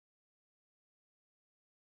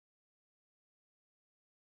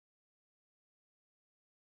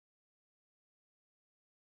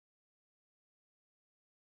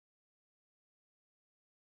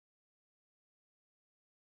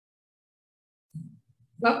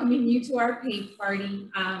welcoming you to our paint party.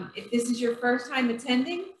 If this is your first time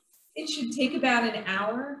attending, it should take about an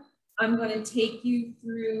hour. I'm going to take you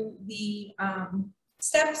through the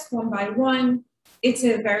steps one by one. It's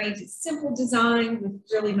a very simple design with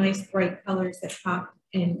really nice bright colors that pop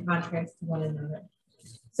in contrast to one another.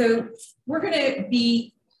 So we're going to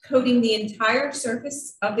be coating the entire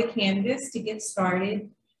surface of the canvas to get started.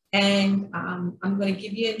 And I'm going to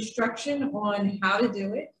give you instruction on how to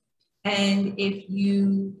do it. And if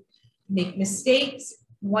you make mistakes,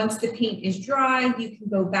 once the paint is dry, you can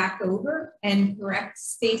go back over and correct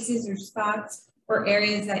spaces or spots or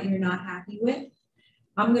areas that you're not happy with.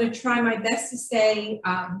 I'm going to try my best to stay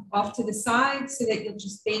off to the side so that you'll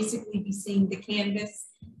just basically be seeing the canvas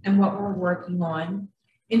and what we're working on.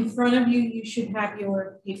 In front of you, you should have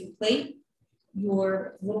your paper plate,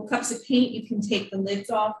 your little cups of paint. You can take the lids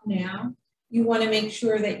off now. You want to make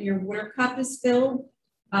sure that your water cup is filled.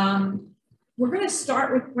 We're going to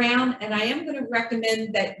start with brown, and I am going to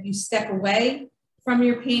recommend that you step away from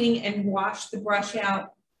your painting and wash the brush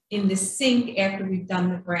out in the sink after we've done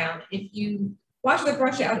the brown. If you wash the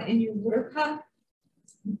brush out in your water cup,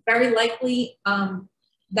 very likely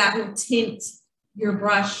that will tint your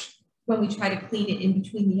brush when we try to clean it in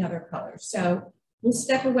between the other colors. So we'll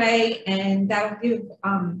step away, and that'll give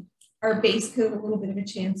our base coat a little bit of a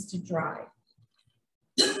chance to dry.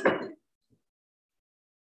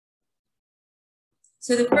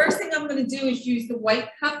 So the first thing I'm going to do is use the white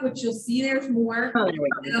cup, which you'll see there's more.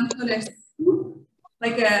 And I'm going to scoop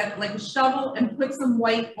like a shovel and put some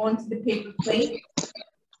white onto the paper plate.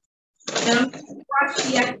 And I'm going to brush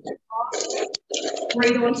the excess off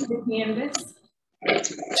right onto the canvas.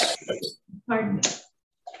 Pardon me.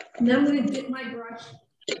 And then I'm going to dip my brush.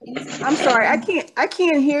 I'm sorry, I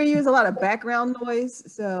can't hear you. There's a lot of background noise.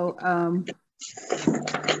 So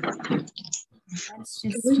let's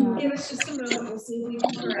just give us just a moment. We'll see if we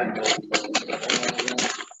can correct it.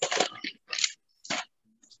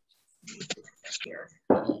 Here.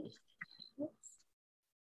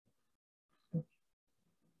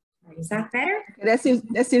 Is that better? that seems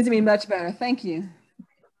to be much better. Thank you.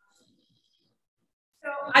 So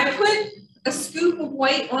I put a scoop of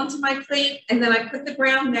white onto my plate, and then I put the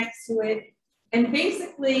brown next to it. And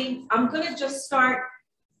basically, I'm going to just start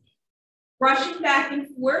brushing back and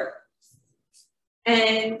forth.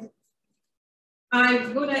 And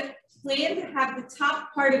I'm going to plan to have the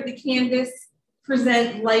top part of the canvas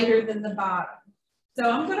present lighter than the bottom. So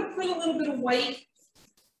I'm going to put a little bit of white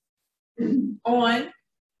on.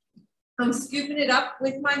 I'm scooping it up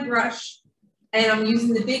with my brush, and I'm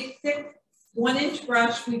using the big, thick 1-inch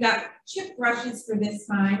brush. We got chip brushes for this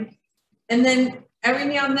time. And then every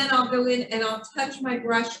now and then I'll go in and I'll touch my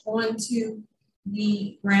brush onto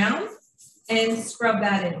the brown and scrub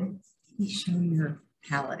that in. You show your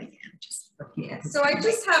palette again. So I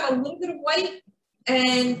just have a little bit of white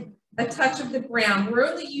and a touch of the brown. We're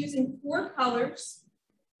only using 4 colors.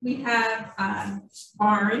 We have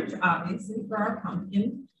orange, obviously, for our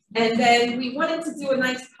pumpkin. And then we wanted to do a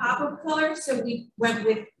nice pop of color, so we went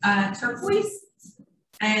with turquoise.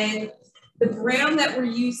 And the brown that we're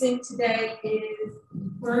using today is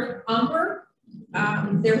burnt umber.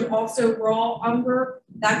 There's also raw umber.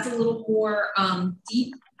 That's a little more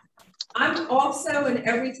deep. I'm also, and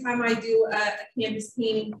every time I do a canvas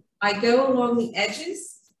painting, I go along the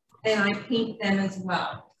edges and I paint them as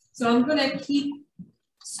well. So I'm going to keep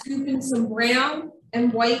scooping some brown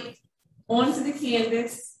and white onto the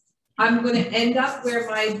canvas. I'm going to end up where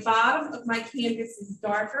my bottom of my canvas is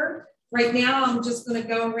darker. Right now, I'm just going to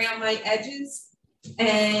go around my edges,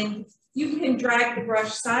 and you can drag the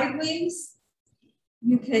brush sideways.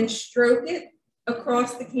 You can stroke it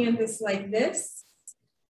across the canvas like this.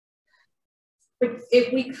 But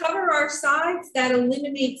if we cover our sides, that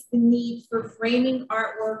eliminates the need for framing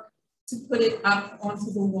artwork to put it up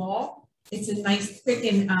onto the wall. It's a nice, quick,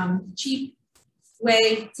 and cheap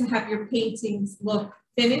way to have your paintings look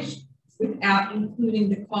finished without including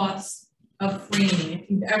the cost of framing. If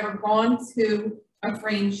you've ever gone to a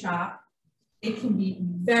frame shop, it can be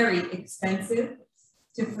very expensive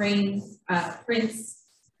to frame prints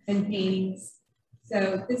and paintings.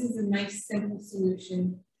 So this is a nice, simple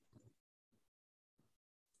solution.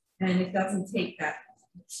 And it doesn't take that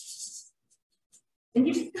long. And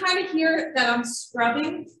you can kind of hear that I'm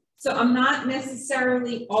scrubbing. So I'm not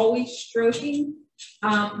necessarily always stroking.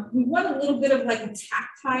 We want a little bit of like a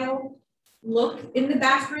tactile look in the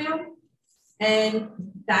background. And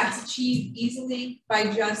that's achieved easily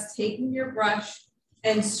by just taking your brush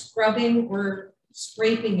and scrubbing or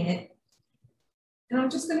scraping it. And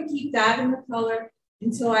I'm just going to keep dabbing the color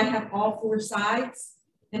until I have all 4 sides.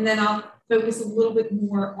 And then I'll focus a little bit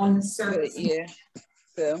more on the surface. Yeah.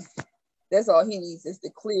 So that's all he needs is to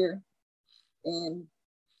clear and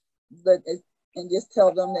just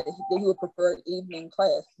tell them that he would prefer evening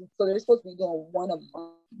class. So they're supposed to be doing one a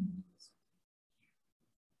month.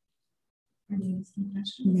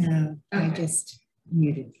 No, Okay. I just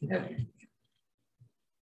muted people. Okay.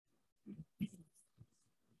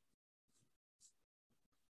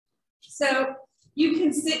 So you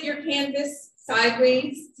can sit your canvas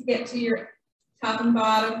sideways to get to your top and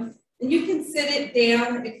bottom. And you can sit it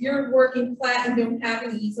down. If you're working flat and don't have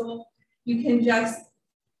an easel, you can just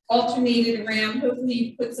alternate it around. Hopefully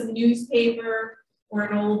you put some newspaper or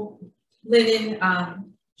an old linen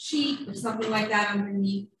sheet or something like that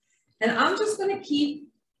underneath. And I'm just going to keep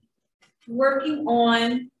working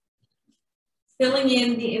on filling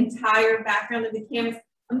in the entire background of the canvas.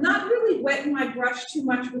 I'm not really wetting my brush too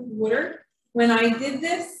much with water. When I did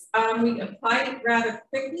this, we applied it rather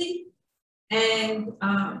quickly, and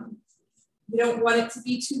we don't want it to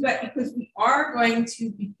be too wet because we are going to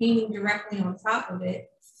be painting directly on top of it.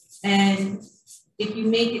 And if you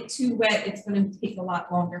make it too wet, it's going to take a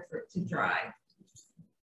lot longer for it to dry.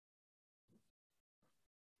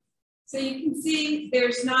 So you can see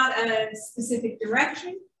there's not a specific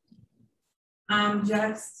direction. I'm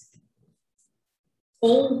just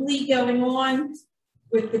boldly going on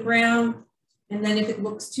with the brown, and then if it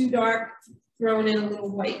looks too dark, throwing in a little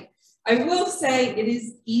white. I will say it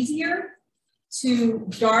is easier to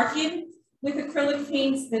darken with acrylic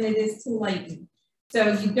paints than it is to lighten.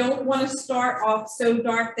 So you don't want to start off so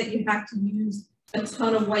dark that you have to use a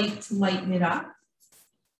ton of white to lighten it up.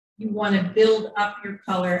 You want to build up your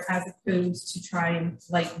color as opposed to try and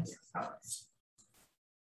lighten your colors.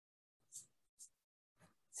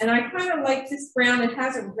 And I kind of like this brown. It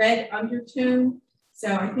has a red undertone.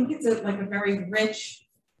 So I think it's like a very rich,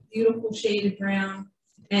 beautiful shade of brown.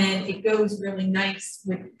 And it goes really nice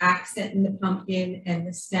with accenting the pumpkin and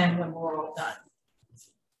the stem when we're all done.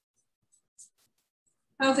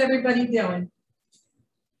 How's everybody doing?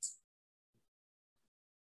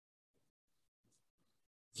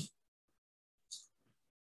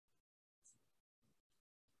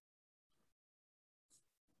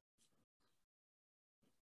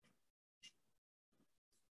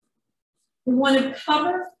 We want to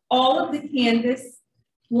cover all of the canvas.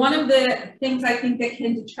 One of the things I think that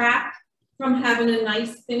can detract from having a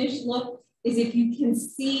nice finished look is if you can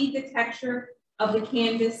see the texture of the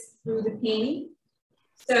canvas through the painting.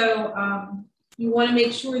 So you want to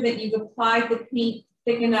make sure that you've applied the paint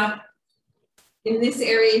thick enough. In this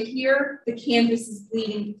area here, the canvas is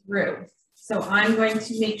bleeding through. So I'm going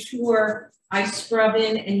to make sure I scrub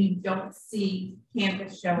in and you don't see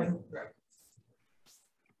canvas showing through.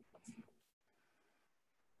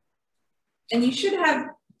 And you should have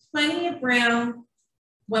plenty of brown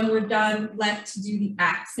when we're done left to do the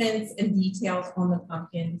accents and details on the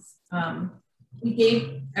pumpkins. We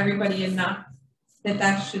gave everybody enough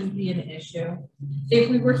that shouldn't be an issue. If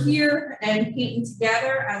we were here and painting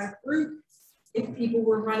together as a group, if people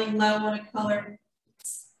were running low on a color,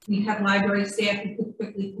 we have library staff who could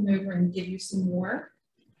quickly come over and give you some more.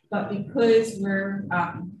 But because we're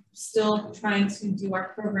still trying to do our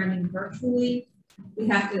programming virtually, we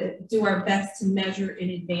have to do our best to measure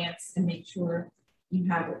in advance and make sure you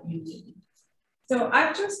have what you need. So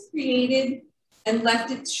I've just created and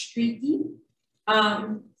left it streaky,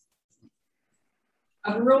 a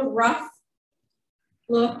real rough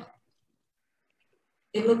look.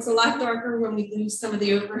 It looks a lot darker when we lose some of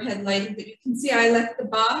the overhead lighting, but you can see I left the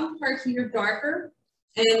bottom part here darker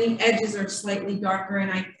and the edges are slightly darker,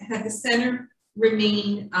 and I had the center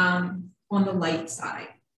remain on the light side.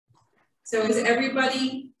 So is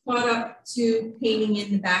everybody caught up to painting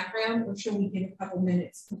in the background, or should we get a couple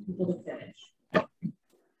minutes for people to finish?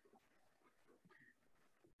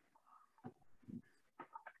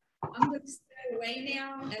 I'm going to stay away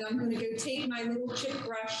now, and I'm going to go take my little chip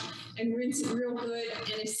brush and rinse it real good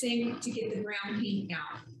in a sink to get the brown paint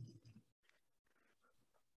out.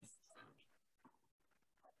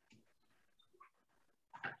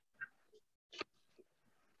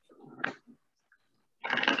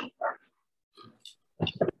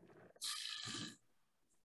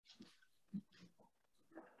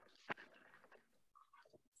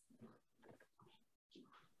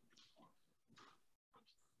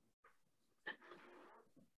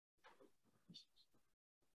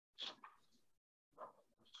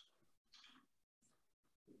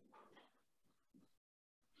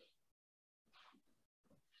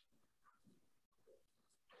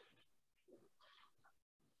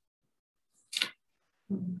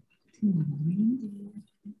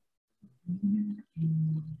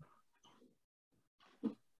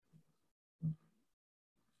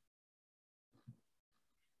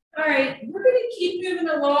 All right, we're gonna keep moving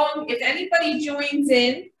along. If anybody joins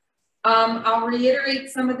in, I'll reiterate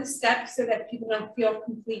some of the steps so that people don't feel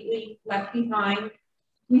completely left behind.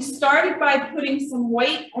 We started by putting some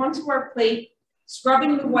white onto our plate,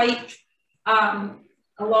 scrubbing the white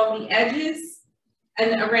along the edges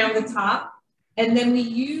and around the top. And then we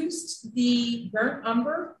used the burnt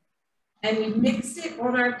umber and we mixed it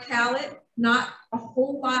on our palette, not a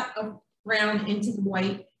whole lot of brown into the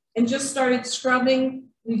white, and just started scrubbing.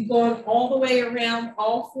 We've gone all the way around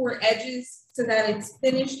all 4 edges so that it's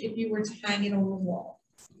finished if you were to hang it on the wall.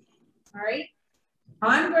 All right.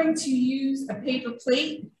 I'm going to use a paper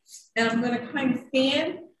plate and I'm going to kind of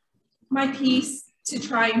fan my piece to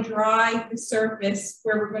try and dry the surface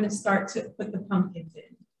where we're going to start to put the pumpkins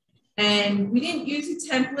in. And we didn't use a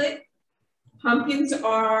template. Pumpkins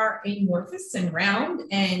are amorphous and round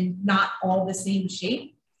and not all the same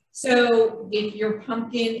shape. So if your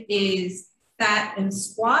pumpkin is fat and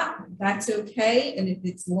squat, that's okay. And if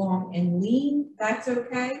it's long and lean, that's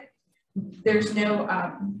okay. There's no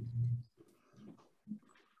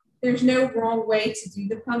wrong way to do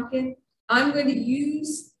the pumpkin. I'm going to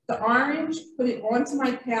use the orange, put it onto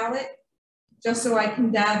my palette just so I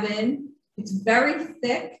can dab in. It's very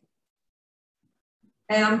thick.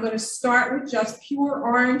 And I'm going to start with just pure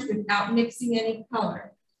orange without mixing any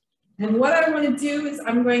color. And what I want to do is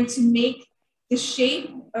I'm going to make the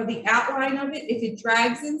shape of the outline of it. If it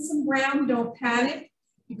drags in some brown, don't panic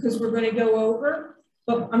because we're going to go over.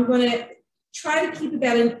 But I'm going to try to keep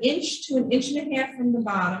about 1 inch to 1.5 inches from the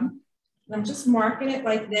bottom. And I'm just marking it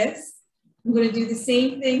like this. I'm going to do the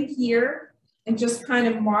same thing here and just kind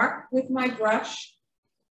of mark with my brush,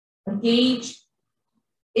 a gauge.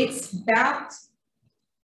 It's about,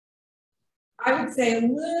 I would say, a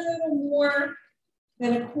little more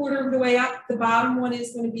than 1/4 of the way up. The bottom one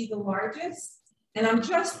is going to be the largest. And I'm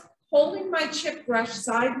just holding my chip brush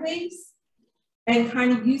sideways and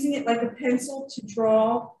kind of using it like a pencil to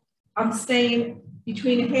draw. I'm staying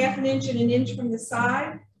between 1/2 inch and 1 inch from the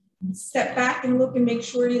side. Step back and look and make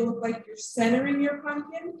sure you look like you're centering your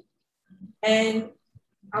pumpkin. And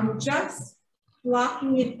I'm just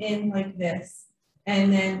blocking it in like this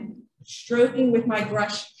and then stroking with my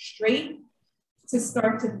brush straight to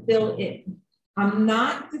start to fill in. I'm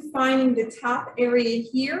not defining the top area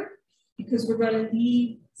here because we're going to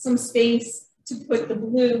leave some space to put the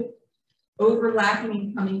blue overlapping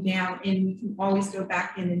and coming down, and we can always go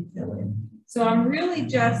back in and fill in. So I'm really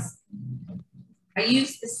just, I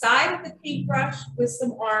use the side of the paintbrush with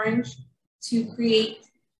some orange to create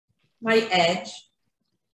my edge.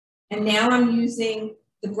 And now I'm using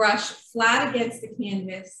the brush flat against the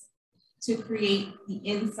canvas to create the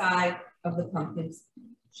inside of the pumpkin's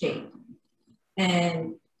shape.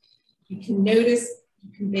 And you can notice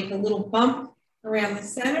you can make a little bump around the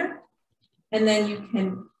center, and then you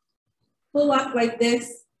can pull up like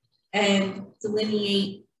this and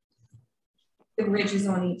delineate the ridges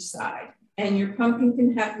on each side. And your pumpkin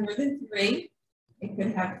can have more than 3. It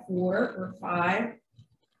could have 4 or 5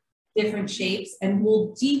 different shapes, and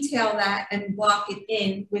we'll detail that and block it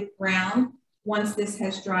in with brown once this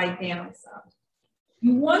has dried down some.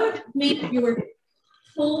 You want to make your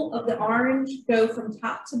pull of the orange go from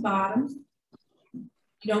top to bottom.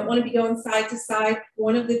 You don't want to be going side to side.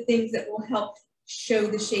 One of the things that will help show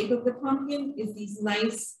the shape of the pumpkin is these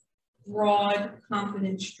nice, broad,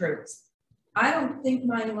 confident strokes. I don't think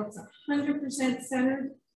mine looks 100%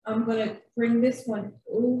 centered. I'm going to bring this one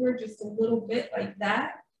over just a little bit like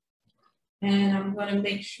that. And I'm going to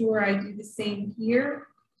make sure I do the same here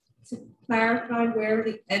to clarify where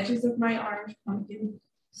the edges of my orange pumpkin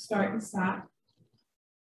start and stop.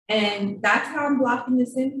 And that's how I'm blocking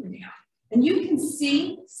this in for now. And you can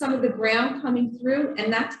see some of the brown coming through,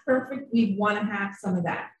 and that's perfect. We want to have some of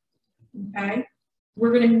that, okay?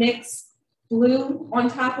 We're going to mix blue on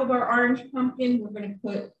top of our orange pumpkin. We're going to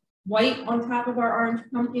put white on top of our orange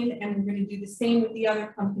pumpkin, and we're going to do the same with the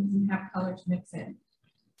other pumpkins and have colors mix in.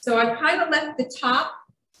 So I kind of left the top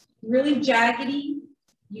really jaggedy.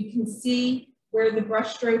 You can see where the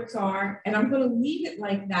brush strokes are, and I'm going to leave it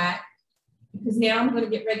like that because now I'm going to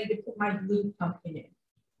get ready to put my blue pumpkin in.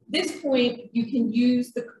 At this point, you can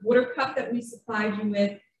use the water cup that we supplied you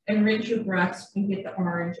with and rinse your brush and get the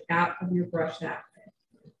orange out of your brush that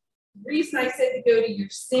way. The reason I said to go to your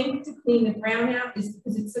sink to clean the brown out is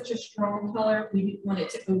because it's such a strong color. We didn't want it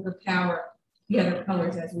to overpower the other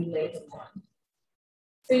colors as we lay them on.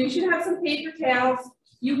 So you should have some paper towels.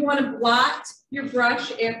 You want to blot your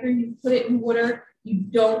brush after you put it in water. You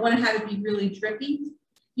don't want to have it be really drippy.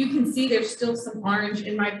 You can see there's still some orange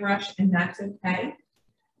in my brush, and that's okay.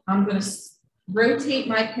 I'm going to rotate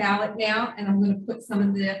my palette now, and I'm going to put some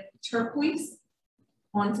of the turquoise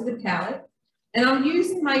onto the palette. And I'm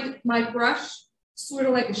using my brush sort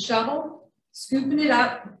of like a shovel, scooping it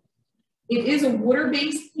up. It is a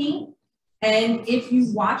water-based paint, and if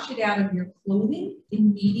you wash it out of your clothing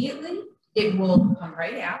immediately, it will come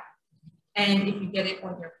right out. And if you get it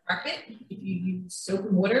on your carpet, if you use soap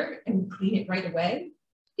and water and clean it right away,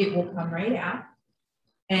 it will come right out.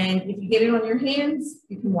 And if you get it on your hands,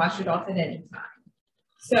 you can wash it off at any time.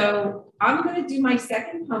 So I'm going to do my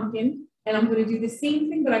second pumpkin, and I'm going to do the same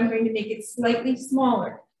thing, but I'm going to make it slightly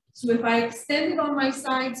smaller. So if I extend it on my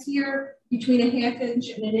sides here between a 1/2 inch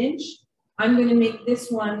and 1 inch, I'm going to make this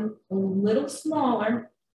one a little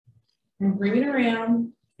smaller and bring it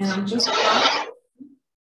around, and I'm just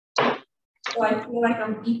so I feel like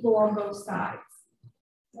I'm equal on both sides.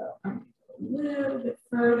 So I'm a little bit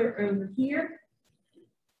further over here.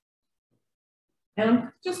 And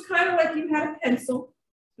I'm just kind of like you had a pencil.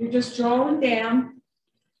 You're just drawing down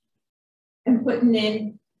and putting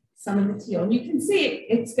in some of the teal. And you can see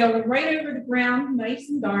it's going right over the ground, nice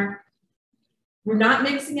and dark. We're not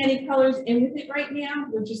mixing any colors in with it right now.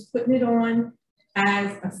 We're just putting it on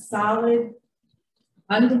as a solid,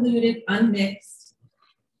 undiluted, unmixed,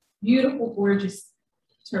 beautiful, gorgeous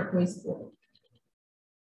turquoise blue.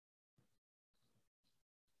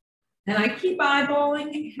 And I keep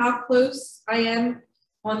eyeballing how close I am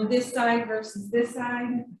on this side versus this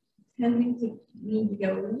side, tending to need to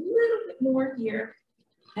go a little bit more here.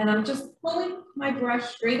 And I'm just pulling my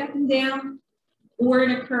brush straight up and down or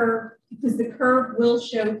in a curve, because the curve will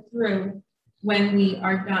show through when we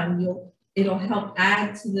are done. It'll help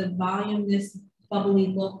add to the voluminous, bubbly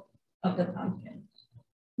look of the pumpkin.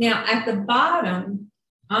 Now at the bottom,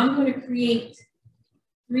 I'm going to create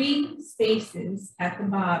 3 spaces at the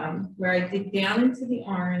bottom where I dig down into the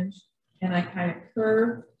orange and I kind of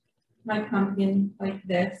curve my pumpkin like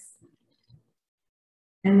this.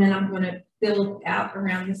 And then I'm going to build out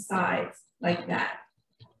around the sides like that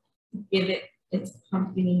to give it its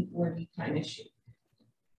pumpkin-y, orby kind of shape.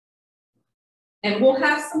 And we'll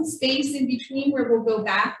have some space in between where we'll go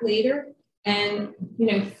back later and, you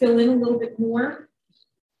know, fill in a little bit more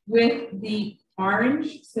with the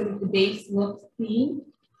orange so that the base looks clean.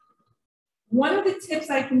 One of the tips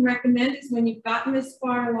I can recommend is when you've gotten this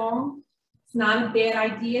far along, it's not a bad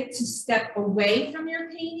idea to step away from your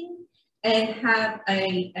painting and have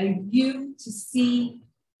a view to see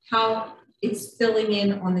how it's filling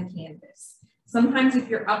in on the canvas. Sometimes if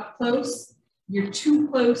you're up close, you're too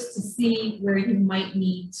close to see where you might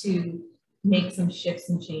need to make some shifts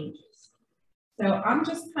and changes. So I'm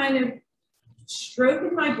just kind of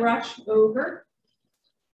stroking my brush over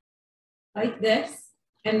like this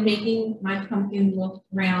and making my pumpkin look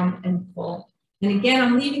round and full. And again,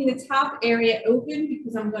 I'm leaving the top area open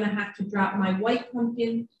because I'm going to have to drop my white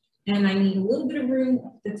pumpkin and I need a little bit of room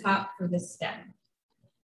at the top for the stem.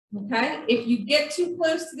 Okay, if you get too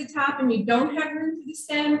close to the top and you don't have room for the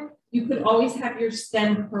stem, you could always have your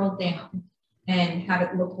stem curled down and have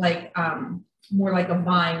it look like more like a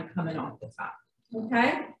vine coming off the top.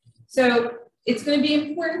 Okay, so it's going to be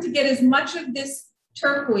important to get as much of this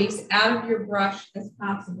turquoise out of your brush as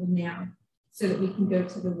possible now so that we can go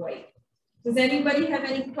to the white. Does anybody have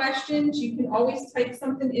any questions? You can always type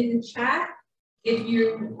something in the chat if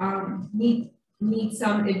you need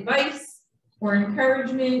some advice or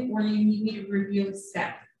encouragement, or you need me to review a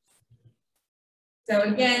step. So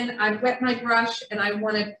again, I've wet my brush and I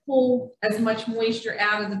want to pull as much moisture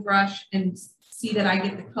out of the brush and see that I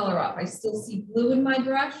get the color off. I still see blue in my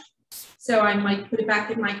brush, so I might put it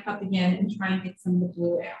back in my cup again and try and get some of the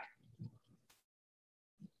blue out.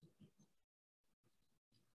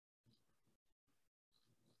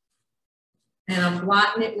 And I'm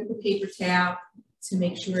blotting it with a paper towel to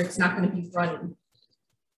make sure it's not going to be running.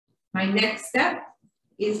 My next step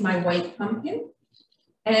is my white pumpkin.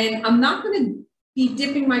 And I'm not going to be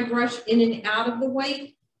dipping my brush in and out of the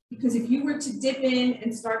white, because if you were to dip in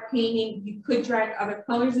and start painting, you could drag other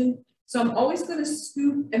colors in. So I'm always going to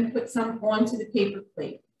scoop and put some onto the paper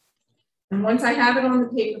plate. And once I have it on the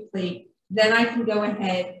paper plate, then I can go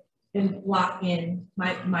ahead and block in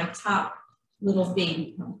my top little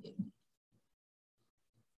baby pumpkin.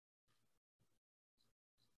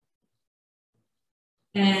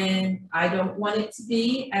 And I don't want it to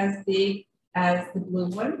be as big as the blue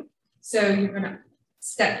one. So you're going to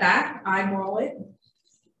step back, eyeball it,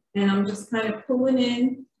 and I'm just kind of pulling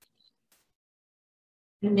in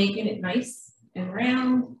and making it nice and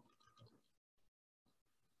round.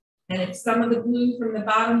 And if some of the blue from the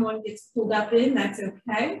bottom one gets pulled up in, that's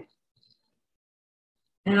okay.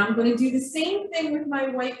 And I'm going to do the same thing with my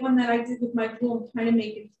white one that I did with my blue. I'm trying to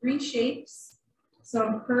make it 3 shapes. So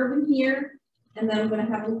I'm curving here. And then I'm going to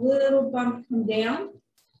have a little bump come down.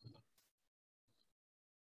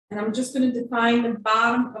 And I'm just going to define the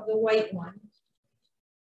bottom of the white one.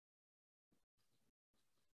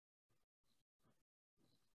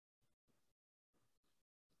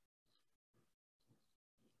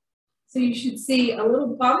 So you should see a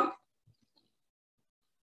little bump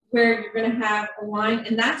where you're going to have a line,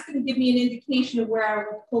 and that's going to give me an indication of where I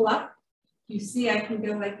will pull up. You see, I can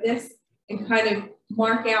go like this and kind of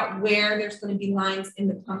mark out where there's going to be lines in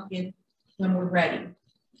the pumpkin when we're ready.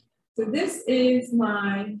 So this is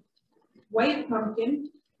my white pumpkin.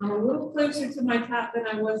 I'm a little closer to my top than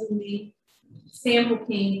I was in the sample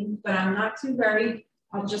painting, but I'm not too worried.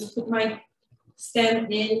 I'll just put my stem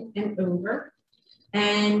in and over.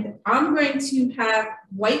 And I'm going to have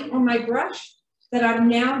white on my brush that I'm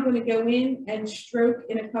now going to go in and stroke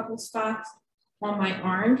in a couple spots on my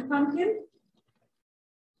orange pumpkin.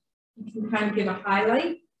 You can kind of give a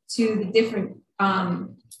highlight to the different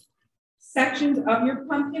sections of your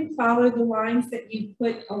pumpkin. Follow the lines that you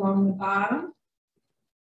put along the bottom.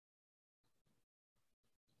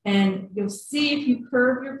 And you'll see if you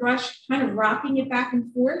curve your brush, kind of rocking it back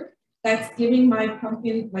and forth, that's giving my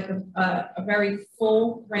pumpkin like a very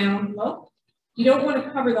full round look. You don't want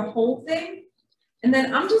to cover the whole thing. And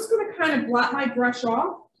then I'm just going to kind of blot my brush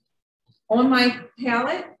off on my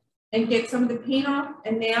palette and get some of the paint off.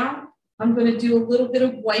 And now I'm going to do a little bit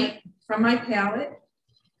of white from my palette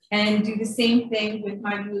and do the same thing with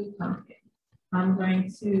my blue pumpkin. I'm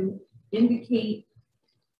going to indicate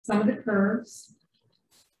some of the curves.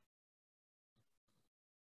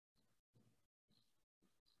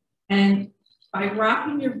 And by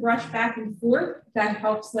rocking your brush back and forth, that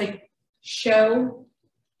helps like show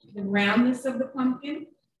the roundness of the pumpkin.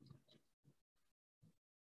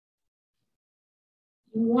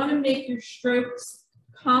 You want to make your strokes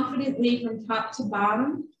confidently from top to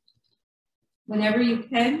bottom whenever you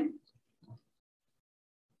can.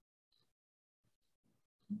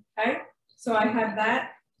 Okay, so I have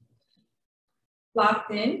that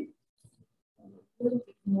locked in. A little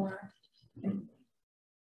bit more.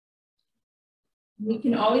 We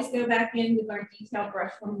can always go back in with our detail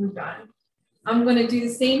brush when we're done. I'm going to do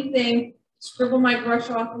the same thing, scribble my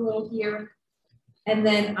brush off a little here, and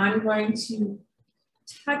then I'm going to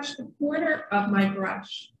touch the corner of my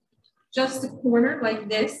brush, just a corner like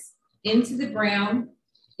this, into the brown.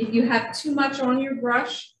 If you have too much on your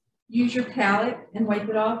brush, use your palette and wipe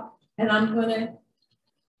it off. And I'm going to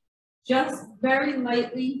just very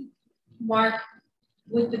lightly mark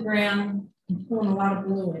with the brown and pulling a lot of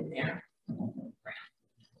blue in there.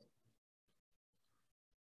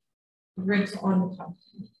 Ribs on the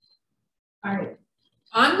pumpkin. All right,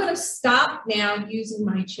 I'm going to stop now using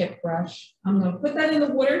my chip brush. I'm going to put that in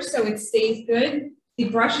the water so it stays good. The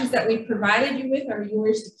brushes that we provided you with are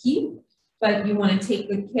yours to keep, but you want to take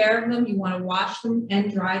good care of them. You want to wash them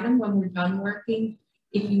and dry them when we're done working.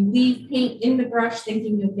 If you leave paint in the brush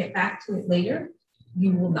thinking you'll get back to it later,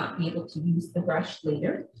 you will not be able to use the brush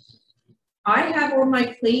later. I have on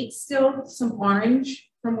my plate still some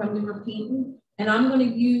orange from when we were painting. And I'm going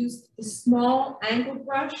to use the small angle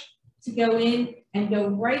brush to go in and go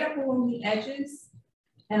right up along the edges.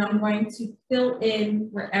 And I'm going to fill in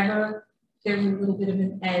wherever there's a little bit of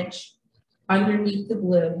an edge underneath the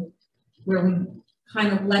blue where we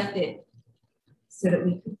kind of left it so that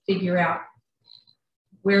we could figure out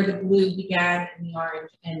where the blue began and the orange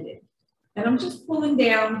ended. And I'm just pulling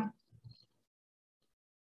down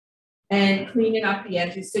and cleaning up the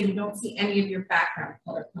edges so you don't see any of your background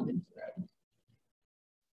color coming through.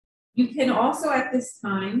 You can also at this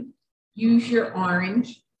time use your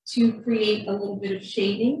orange to create a little bit of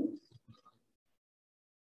shading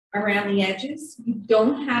around the edges. You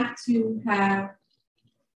don't have to have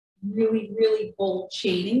really, really bold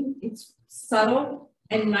shading. It's subtle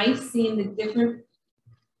and nice seeing the different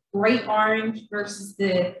bright orange versus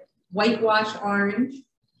the whitewash orange.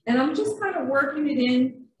 And I'm just kind of working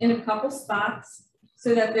it in a couple spots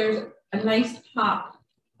so that there's a nice pop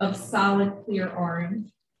of solid clear orange.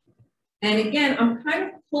 And again, I'm kind of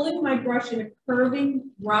pulling my brush in a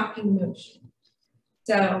curving, rocking motion.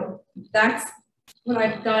 So that's what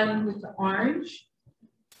I've done with the orange.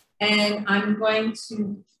 And I'm going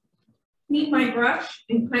to clean my brush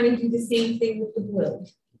and kind of do the same thing with the blue.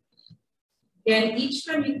 And each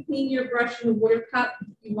time you clean your brush in a water cup,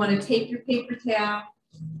 you want to take your paper towel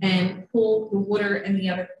and pull the water and the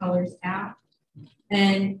other colors out.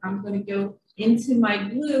 And I'm going to go into my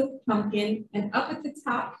blue pumpkin, and up at the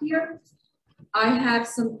top here, I have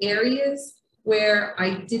some areas where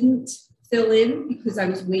I didn't fill in because I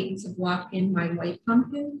was waiting to block in my white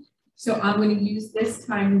pumpkin. So I'm going to use this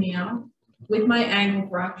time now with my angle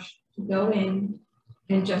brush to go in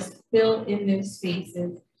and just fill in those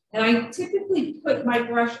spaces. And I typically put my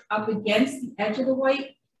brush up against the edge of the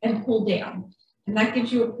white and pull down. And that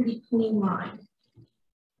gives you a pretty clean line.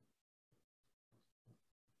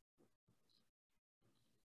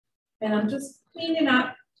 And I'm just cleaning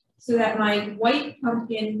up so that my white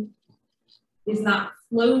pumpkin is not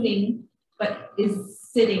floating, but is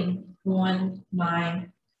sitting on my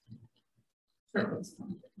turquoise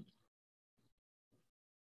pumpkin.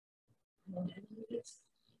 It's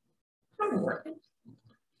kind of working.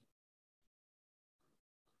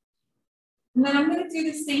 And then I'm going to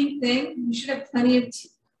do the same thing. You should have plenty of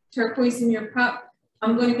turquoise in your cup.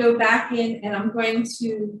 I'm going to go back in and I'm going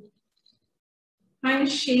to kind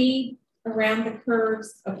of shade around the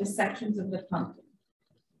curves of the sections of the pumpkin.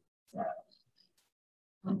 So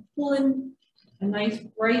I'm pulling a nice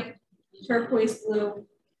bright turquoise blue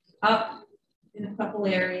up in a couple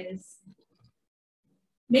areas.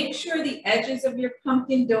 Make sure the edges of your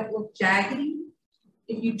pumpkin don't look jaggedy.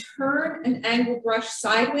 If you turn an angle brush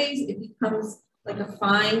sideways, it becomes like a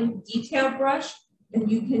fine detail brush,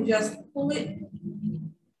 and you can just pull it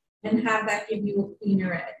and have that give you a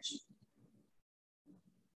cleaner edge.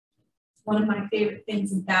 One of my favorite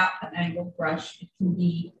things about an angle brush, it can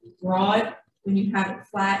be broad when you have it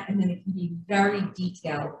flat, and then it can be very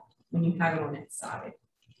detailed when you have it on its side.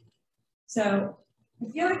 So I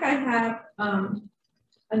feel like I have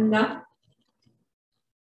enough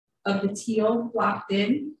of the teal blocked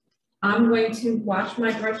in. I'm going to wash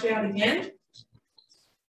my brush out again.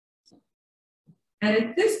 And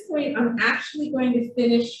at this point, I'm actually going to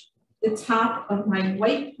finish the top of my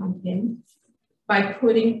white pumpkin by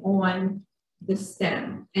putting on the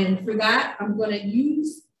stem. And for that, I'm going to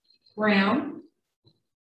use brown.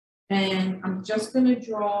 And I'm just going to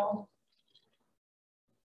draw.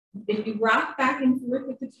 If you rock back and forth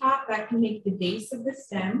at the top, that can make the base of the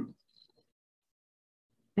stem.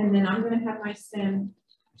 And then I'm going to have my stem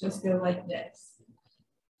just go like this.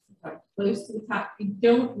 Close to the top. You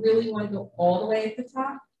don't really want to go all the way at the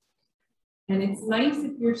top. And it's nice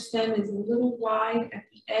if your stem is a little wide at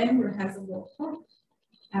the end or has a little hook,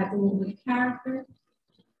 adds a little bit of character.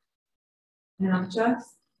 And I'm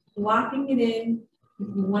just blocking it in.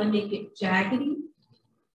 If you want to make it jaggedy,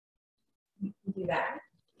 you can do that.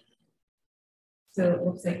 So it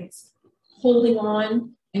looks like it's holding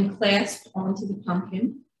on and clasped onto the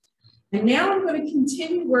pumpkin. And now I'm going to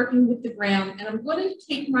continue working with the brown, and I'm going to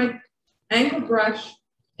take my angle brush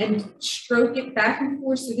and stroke it back and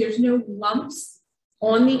forth so there's no lumps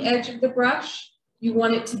on the edge of the brush. You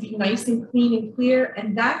want it to be nice and clean and clear,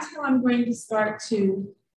 and that's how I'm going to start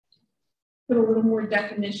to put a little more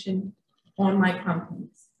definition on my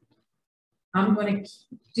pumpkins. I'm going to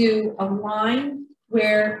do a line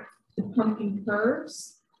where the pumpkin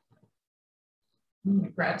curves. I'm going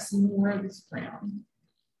to grab some more of this brown.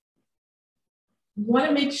 You want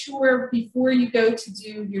to make sure before you go to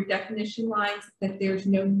do your definition lines that there's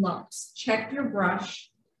no lumps. Check your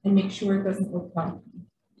brush and make sure it doesn't look bumpy.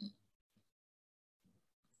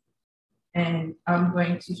 And I'm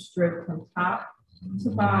going to stroke from top to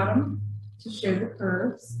bottom to show the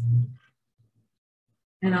curves.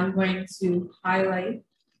 And I'm going to highlight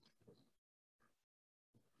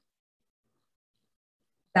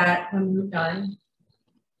that when we're done.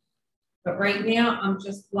 But right now I'm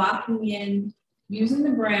just blocking in using the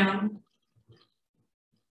brown,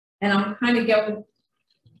 and I'm kind of going,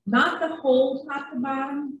 not the whole top to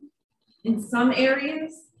bottom, in some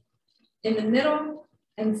areas, in the middle,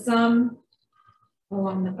 and some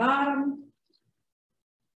along the bottom.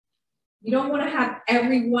 You don't want to have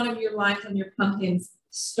every one of your lines on your pumpkins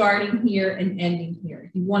starting here and ending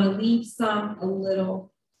here. You want to leave some a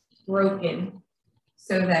little broken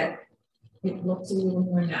so that it looks a little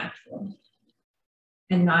more natural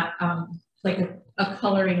and not like a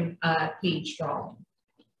coloring page drawing.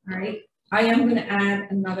 All right, I am going to add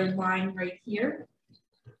another line right here.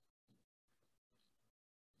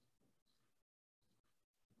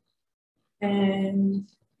 And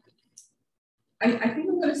I think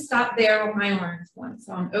I'm going to stop there on my orange one.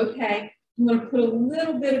 So I'm okay. I'm going to put a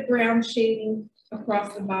little bit of brown shading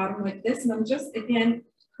across the bottom like this. And I'm just, again,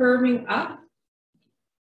 curving up.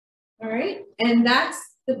 All right. And that's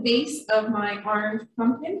the base of my orange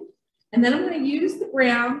pumpkin. And then I'm going to use the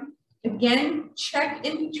brown. Again, check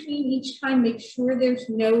in between each time. Make sure there's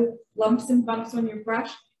no lumps and bumps on your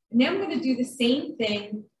brush. And now I'm going to do the same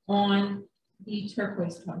thing on the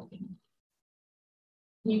turquoise pumpkin.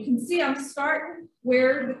 You can see I'm starting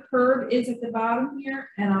where the curve is at the bottom here,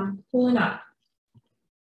 and I'm pulling up.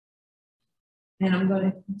 And I'm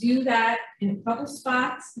going to do that in a couple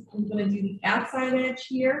spots. I'm going to do the outside edge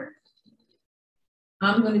here.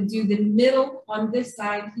 I'm going to do the middle on this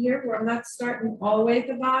side here where I'm not starting all the way at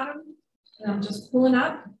the bottom. And I'm just pulling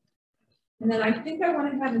up. And then I think I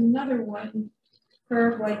want to have another one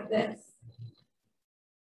curve like this.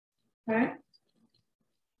 Okay.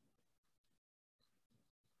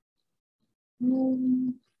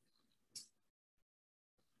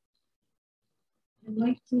 I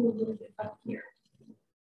might do a little bit up here.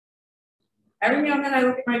 Every now and then I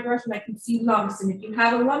look at my brush and I can see lumps. And if you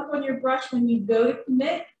have a lump on your brush when you go to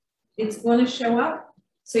commit, it's going to show up.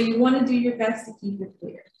 So you want to do your best to keep it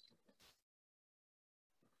clear.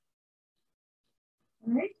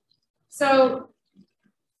 All right. So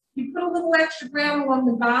you put a little extra brown along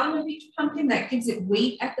the bottom of each pumpkin. That gives it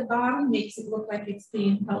weight at the bottom, makes it look like it's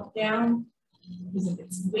being held down because of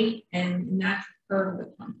its weight and natural curve of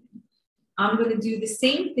the pumpkin. I'm going to do the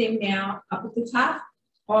same thing now up at the top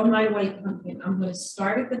on my white pumpkin. I'm going to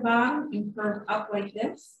start at the bottom and curve up like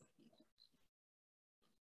this.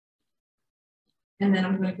 And then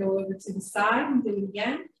I'm going to go over to the side and do it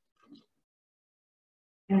again.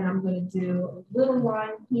 And I'm going to do a little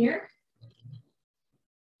line here.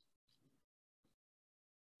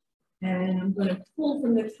 And I'm going to pull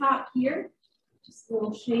from the top here, just a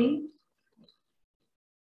little shade.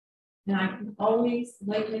 And I can always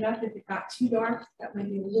lighten it up if it got too dark. That might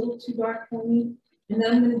be a little too dark for me. And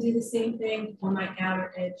then I'm going to do the same thing on my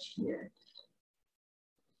outer edge here.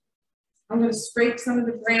 I'm going to scrape some of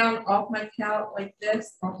the brown off my palette like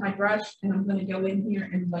this, off my brush, and I'm going to go in here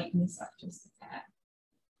and lighten this up just a tad.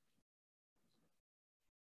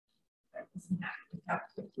 That doesn't have to have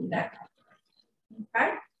quickly that up.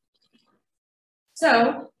 Okay.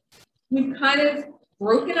 So we've kind of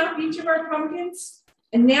broken up each of our pumpkins,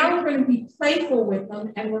 and now we're going to be playful with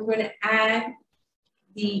them, and we're going to add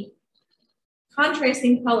the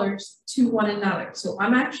contrasting colors to one another. So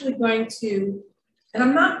I'm actually going to, and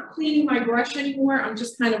I'm not cleaning my brush anymore, I'm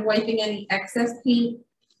just kind of wiping any excess paint.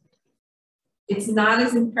 It's not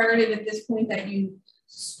as imperative at this point that you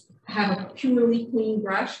have a purely clean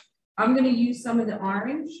brush. I'm going to use some of the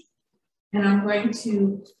orange, and I'm going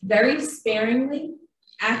to very sparingly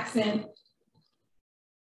accent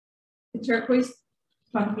the turquoise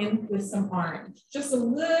pumpkin with some orange. Just a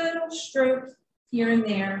little stroke here and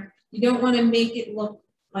there. You don't want to make it look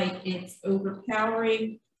like it's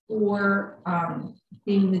overpowering or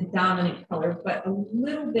being the dominant color, but a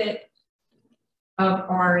little bit of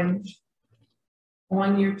orange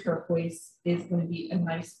on your turquoise is going to be a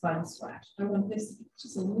nice fun splash. I want this to be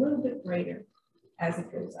just a little bit brighter as it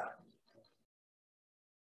goes up.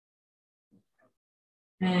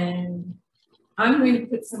 And I'm going to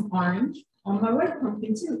put some orange on my white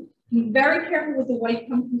pumpkin too. Be very careful with the white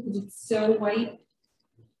pumpkin because it's so white.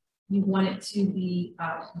 You want it to be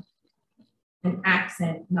an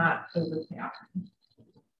accent, not overpowering.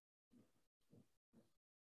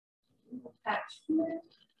 Patch here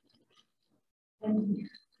and here.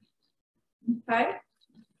 Okay.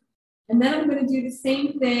 And then I'm going to do the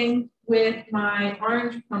same thing with my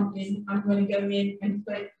orange pumpkin. I'm going to go in and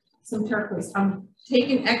put some turquoise. I'm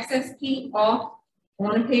taking excess paint off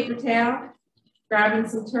on a paper towel, grabbing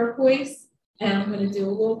some turquoise, and I'm going to do a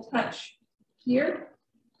little touch here.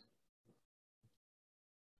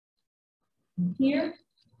 Here.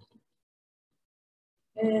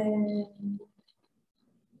 And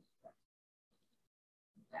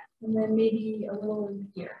then maybe a little in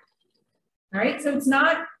here. All right, so it's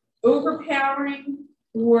not overpowering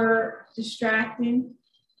or distracting.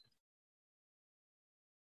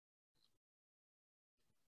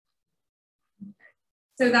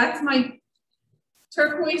 So that's my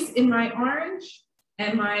turquoise in my orange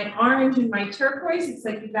and my orange in my turquoise. It's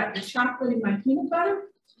like you got the chocolate in my peanut butter.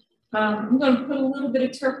 I'm going to put a little bit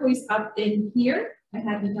of turquoise up in here. I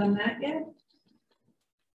haven't done that yet.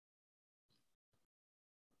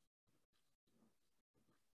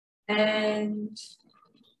 And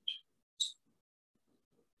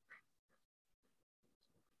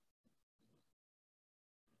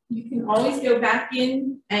you can always go back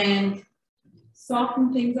in and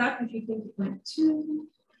soften things up if you think it went too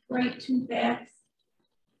bright, too fast.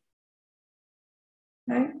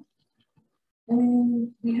 Okay.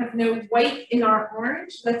 And we have no white in our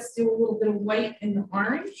orange. Let's do a little bit of white in the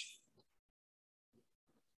orange.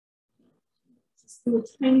 Just do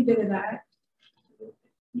a tiny bit of that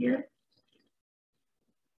here.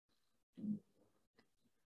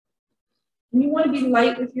 And you want to be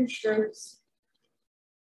light with your strokes.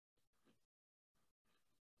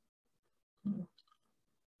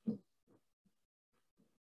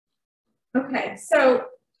 Okay, so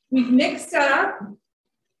we've mixed it up.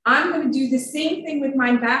 I'm going to do the same thing with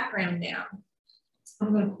my background now.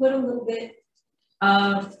 I'm going to put a little bit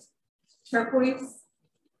of turquoise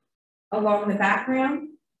along the background.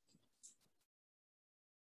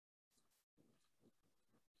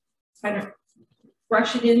 Kind of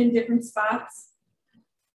brush it in different spots.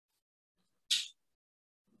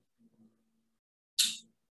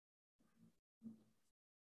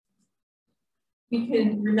 You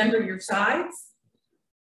can remember your sides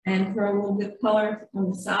and throw a little bit of color on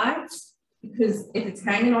the sides, because if it's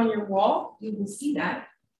hanging on your wall, you will see that.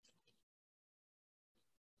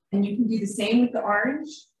 And you can do the same with the orange.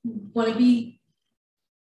 You want to be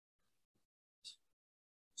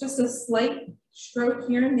just a slight stroke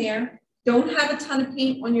here and there. Don't have a ton of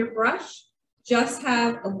paint on your brush. Just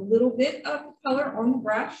have a little bit of color on the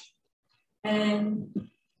brush and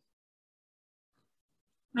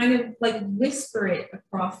kind of like whisper it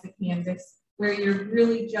across the canvas where you're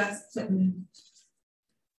really just putting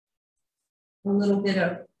a little bit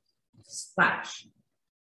of splash.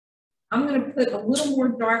 I'm going to put a little more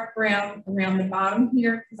dark brown around the bottom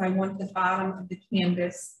here because I want the bottom of the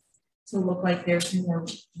canvas to look like there's more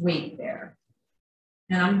weight there.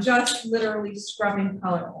 And I'm just literally scrubbing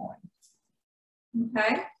color on.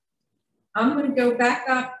 Okay. I'm going to go back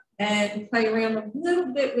up and play around a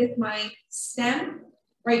little bit with my stem.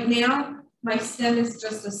 Right now, my stem is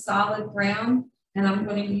just a solid brown, and I'm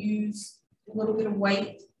going to use a little bit of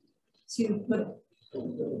white to put a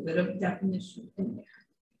little bit of definition in there.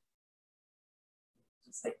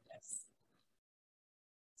 Just like this.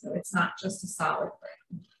 So it's not just a solid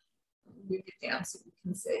brown. Move it down so you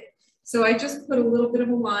can see it. So I just put a little bit of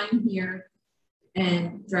a line here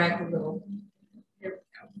and drag a little. There we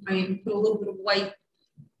go. I even put a little bit of white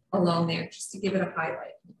along there just to give it a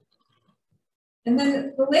highlight. And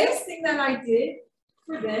then the last thing that I did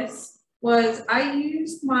for this was I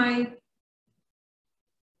used my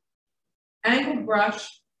angled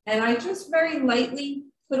brush and I just very lightly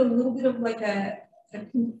put a little bit of like a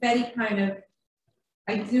confetti kind of,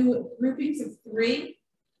 I do groupings of 3.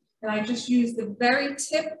 And I just use the very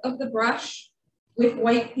tip of the brush with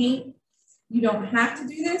white paint. You don't have to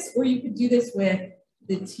do this, or you could do this with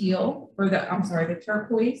the teal, or the, I'm sorry, the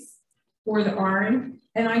turquoise, or the orange.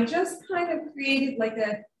 And I just kind of created like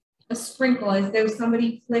a sprinkle as though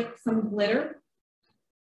somebody flicked some glitter.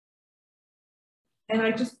 And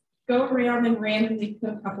I just go around and randomly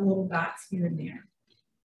put a couple little dots here and there.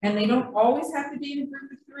 And they don't always have to be in a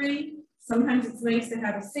group of 3. Sometimes it's nice to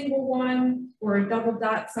have a single one or a double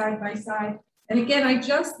dot side by side. And again, I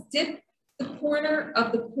just dip the corner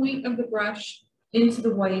of the point of the brush into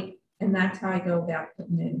the white, and that's how I go about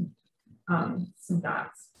putting in some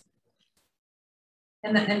dots.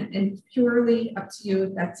 And purely up to you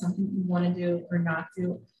if that's something you want to do or not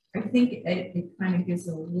do. I think it kind of gives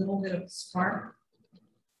a little bit of a spark.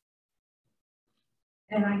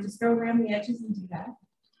 And I just go around the edges and do that.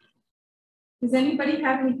 Does anybody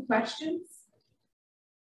have any questions?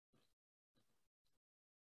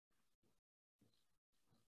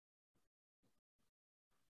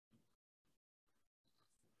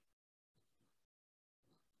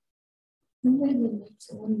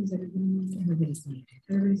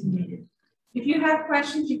 Everybody's muted. If you have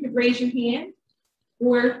questions, you could raise your hand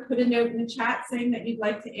or put a note in the chat saying that you'd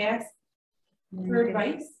like to ask for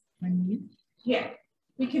advice. Unmute. Yeah,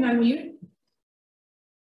 we can unmute.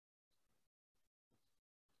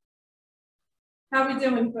 How are we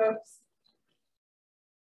doing, folks?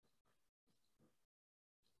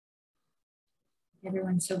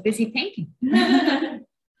 Everyone's so busy painting.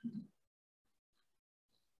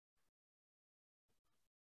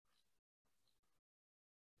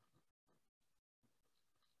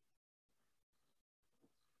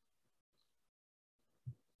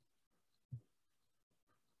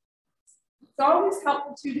 It's always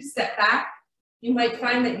helpful too to step back. You might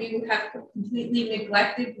find that you have completely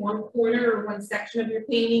neglected one corner or one section of your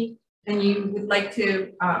painting, and you would like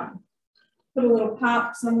to put a little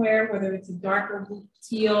pop somewhere, whether it's a darker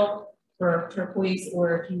teal or turquoise,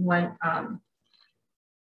 or if you want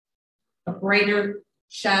a brighter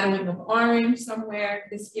shadowing of orange somewhere.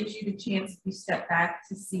 This gives you the chance, if you step back,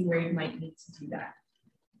 to see where you might need to do that.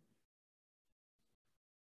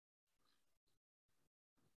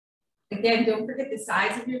 Again, don't forget the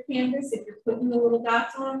size of your canvas. If you're putting the little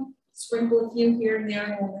dots on, sprinkle a few here and there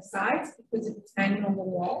along the sides, because if it's hanging on the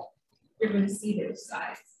wall, you're going to see those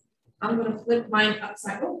sides. I'm going to flip mine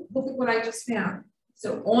upside. Oh, look at what I just found.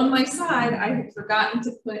 So on my side, I had forgotten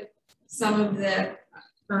to put some of the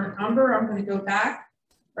burnt umber. I'm going to go back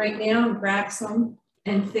right now and grab some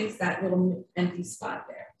and fix that little empty spot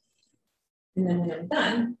there. And then when I'm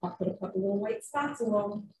done, I'll put a couple little white spots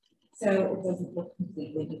along so it doesn't look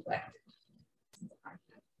completely neglected.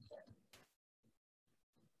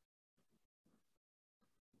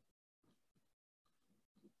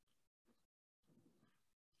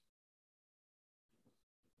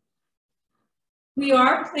 We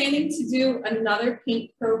are planning to do another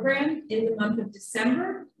paint program in the month of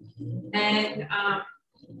December. And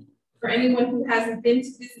for anyone who hasn't been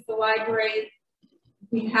to visit the library,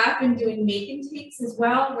 we have been doing make and takes as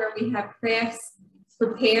well, where we have crafts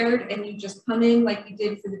prepared and you just come in like you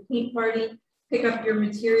did for the paint party, pick up your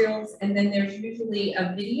materials, and then there's usually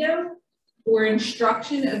a video or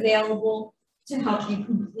instruction available to help you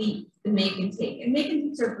complete the make and take. And make and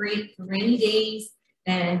takes are great for rainy days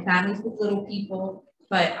and families with little people,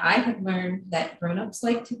 but I have learned that grown-ups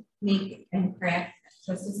like to make and craft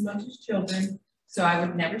just as much as children. So I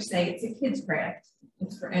would never say it's a kid's craft.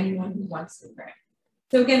 It's for anyone who wants to craft.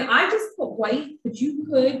 So again, I just put white, but you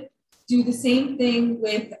could do the same thing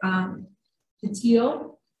with the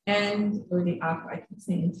teal or the aqua. I keep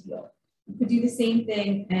saying teal. You could do the same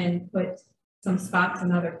thing and put some spots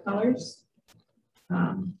in other colors.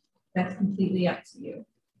 That's completely up to you.